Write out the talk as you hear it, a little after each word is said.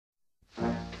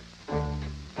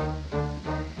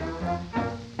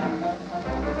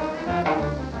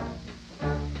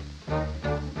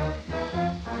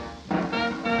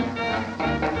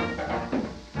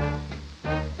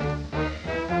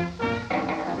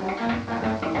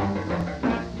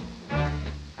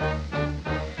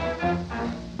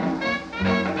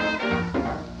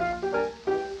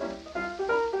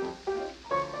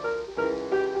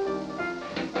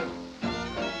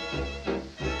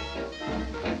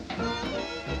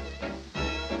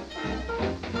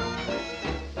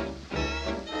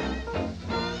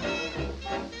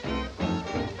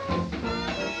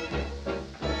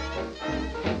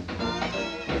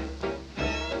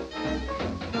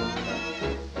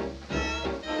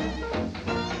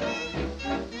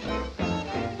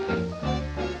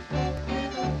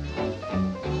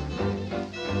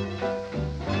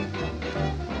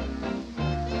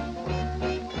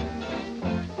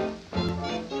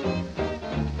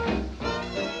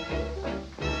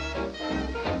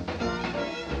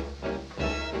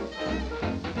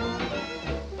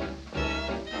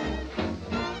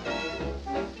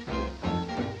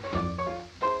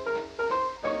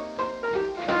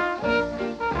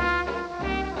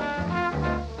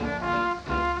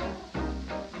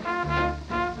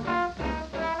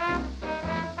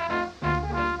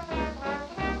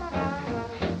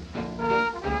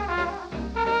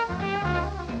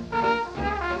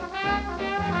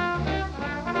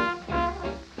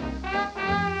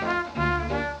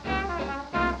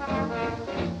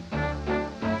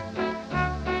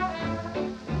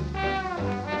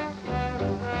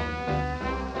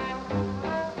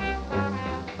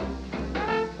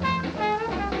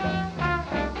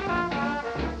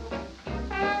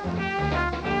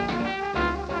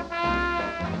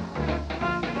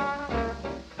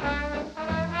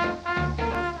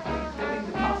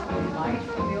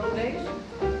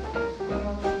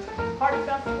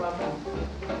heartfelt welcome.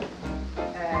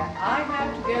 I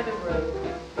have, together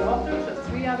with the authors of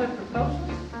 3 other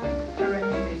proposals,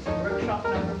 arranged this workshop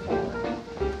number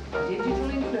 4, Digital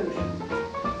Inclusion,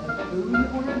 a boon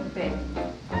or a bane.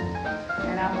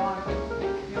 And I want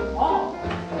you all to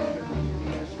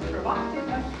be as provocative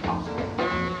as possible.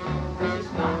 This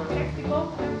is not technical,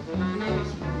 this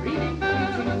is really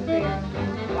teaching clear.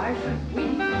 Why should we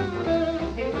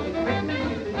take the equipment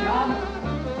to the job,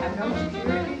 have no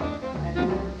security, and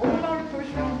all our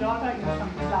personal data in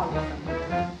some cloud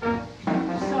somewhere?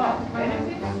 So,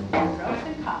 benefits, pros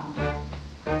and cons.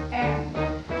 And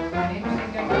my name is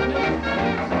Yuliya Morenets,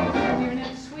 I'm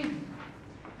SeniorNet Sweden,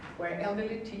 where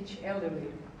elderly teach elderly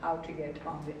how to get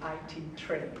on the IT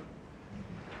trail.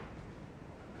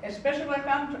 A special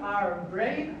welcome to our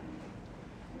brave,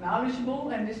 knowledgeable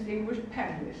and distinguished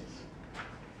panelists,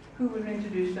 who will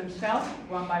introduce themselves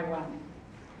one by one.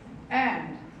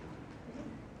 And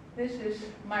this is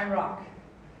my rock.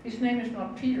 His name is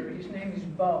not Peter, his name is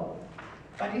Bo.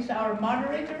 But he's our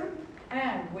moderator,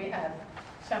 and we have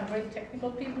some great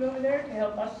technical people over there to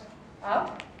help us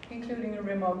out, including a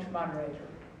remote moderator.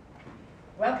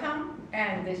 Welcome,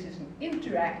 and this is an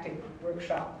interactive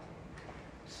workshop.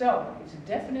 So, it's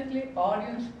definitely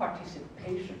audience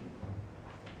participation.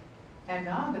 And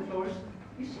now the floor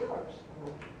is yours.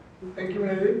 Thank you,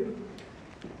 Mary.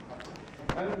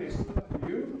 Panelists,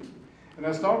 you. And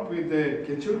I start with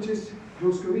Kęstutis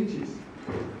Juškevičius.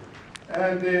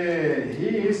 And he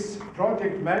is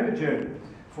project manager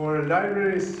for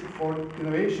Libraries for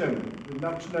Innovation, the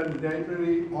National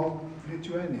Library of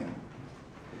Lithuania.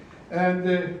 And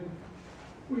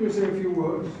will you say a few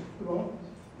words about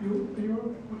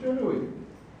what you're doing?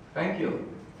 Thank you.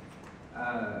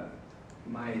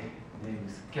 My name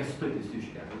is Kęstutis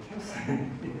Juškevičius.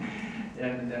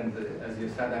 and as you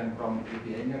said, I'm from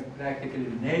Lithuania,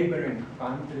 practically neighboring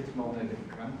country, it's not even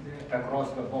a country,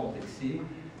 across the Baltic Sea.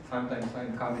 Sometimes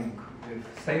I'm coming with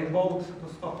sailboats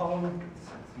to Stockholm.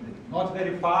 It's not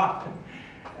very far.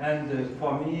 And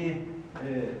for me,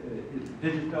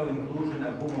 digital inclusion,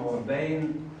 a boom or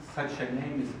bane, such a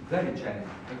name is very challenging,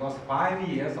 because 5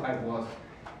 years I was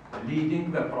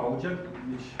leading the project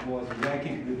which was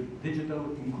working with digital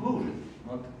inclusion,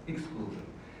 not exclusion.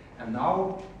 And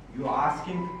now you're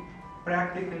asking,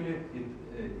 practically, it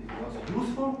was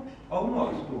useful or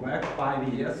not to work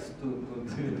 5 years to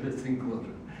do this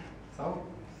inclusion. So,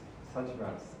 such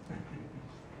words.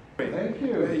 Thank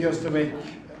you. Just to make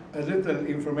a little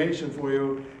information for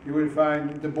you, you will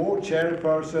find the board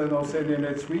chairperson of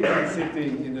SeniorNet Sweden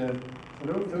sitting in the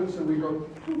salon. So we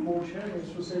got 2 board chairmen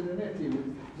for SeniorNet. It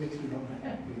makes me very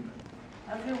happy.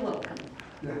 I feel welcome.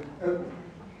 Yeah.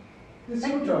 It's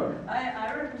your turn.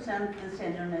 I represent the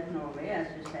SeniorNet Norway, as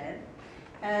you said.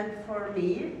 And for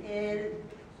me,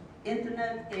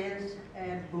 Internet is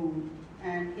a boom.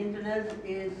 And Internet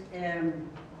is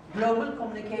global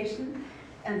communication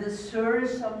and the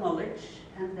source of knowledge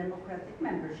and democratic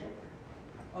membership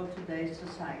of today's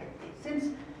society.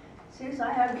 Since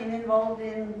I have been involved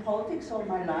in politics all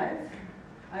my life,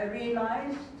 I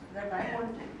realized that I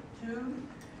wanted to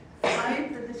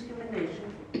fight the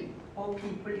discrimination of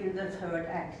people in the third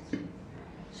act.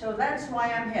 So that's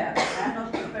why I'm here. I'm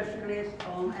not a specialist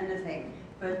on anything,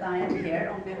 but I am here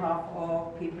on behalf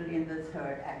of people in the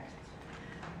third act.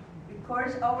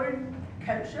 Because our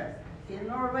culture in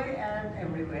Norway and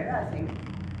everywhere, I think,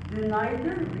 do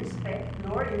neither respect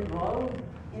nor involve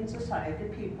in society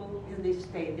people in this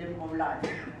stadium of life.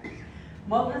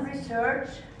 Modern research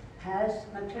has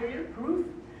material proof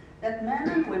that men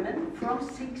and women from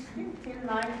 60 till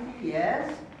 90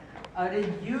 years are a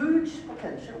huge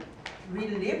potential. We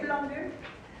live longer,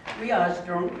 we are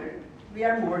stronger, we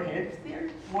are more healthier,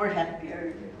 more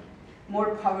happier,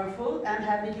 more powerful, and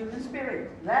have a human spirit.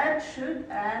 That should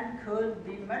and could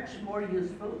be much more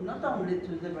useful, not only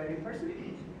to the very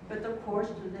person, but of course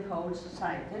to the whole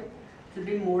society, to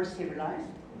be more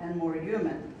civilized and more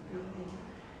human.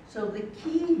 So the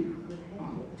key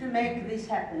to make this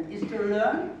happen is to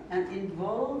learn and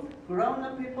involve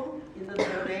grown-up people in the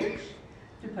third age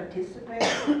to participate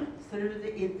through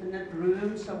the internet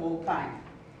rooms of all kind.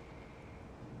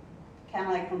 Can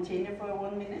I continue for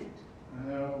 1 minute?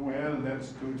 Well,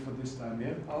 let's do it for this time,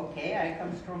 yeah? Okay, I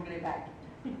come strongly back.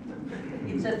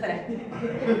 It's a threat.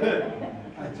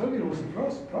 I told you it was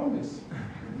a promise.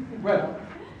 Well,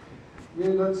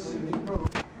 let's see.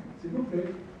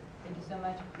 Okay. Thank you so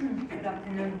much. Good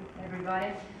afternoon,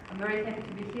 everybody. I'm very happy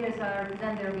to be here, so I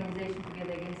represent the organization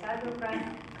Together Against Cybercrime.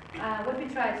 What we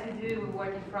try to do, we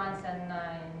work in France and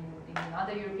in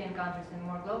other European countries and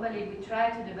more globally, we try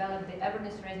to develop the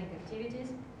awareness-raising activities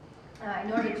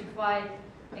in order to fight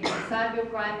against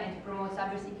cybercrime and to promote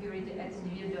cybersecurity at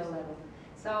individual level.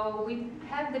 So we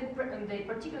have the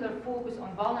particular focus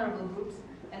on vulnerable groups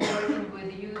and working with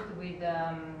the youth with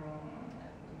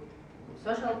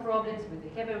social problems, with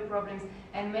behavioral problems,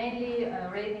 and mainly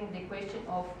raising the question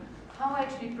of how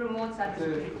actually promote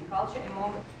cybersecurity culture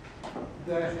among.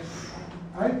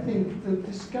 I think the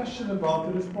discussion about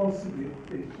the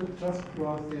responsibility, the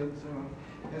trustworthy and so on,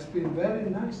 has been very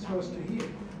nice for us to hear,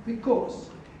 because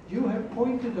you have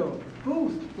pointed out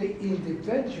both the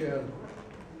individual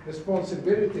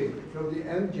responsibility from the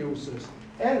end users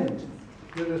and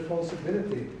the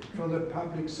responsibility from the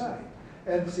public side,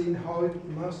 and seen how it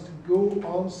must go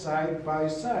on side by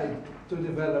side to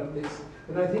develop this.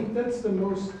 And I think that's the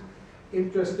most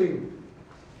interesting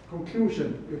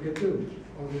conclusion you can do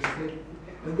on this thing.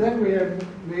 And then we have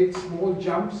made small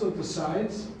jumps on the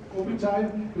sides over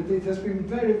time, but it has been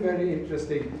very, very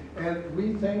interesting. And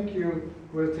we thank you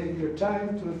for taking your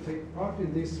time to take part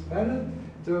in this panel,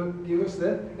 to give us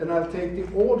that. And I'll take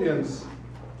the audience,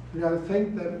 and I'll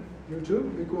thank them, you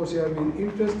too, because you have been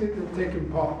interested in taking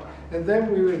part. And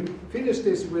then we will finish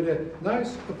this with a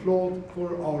nice applause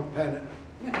for our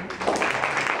panel.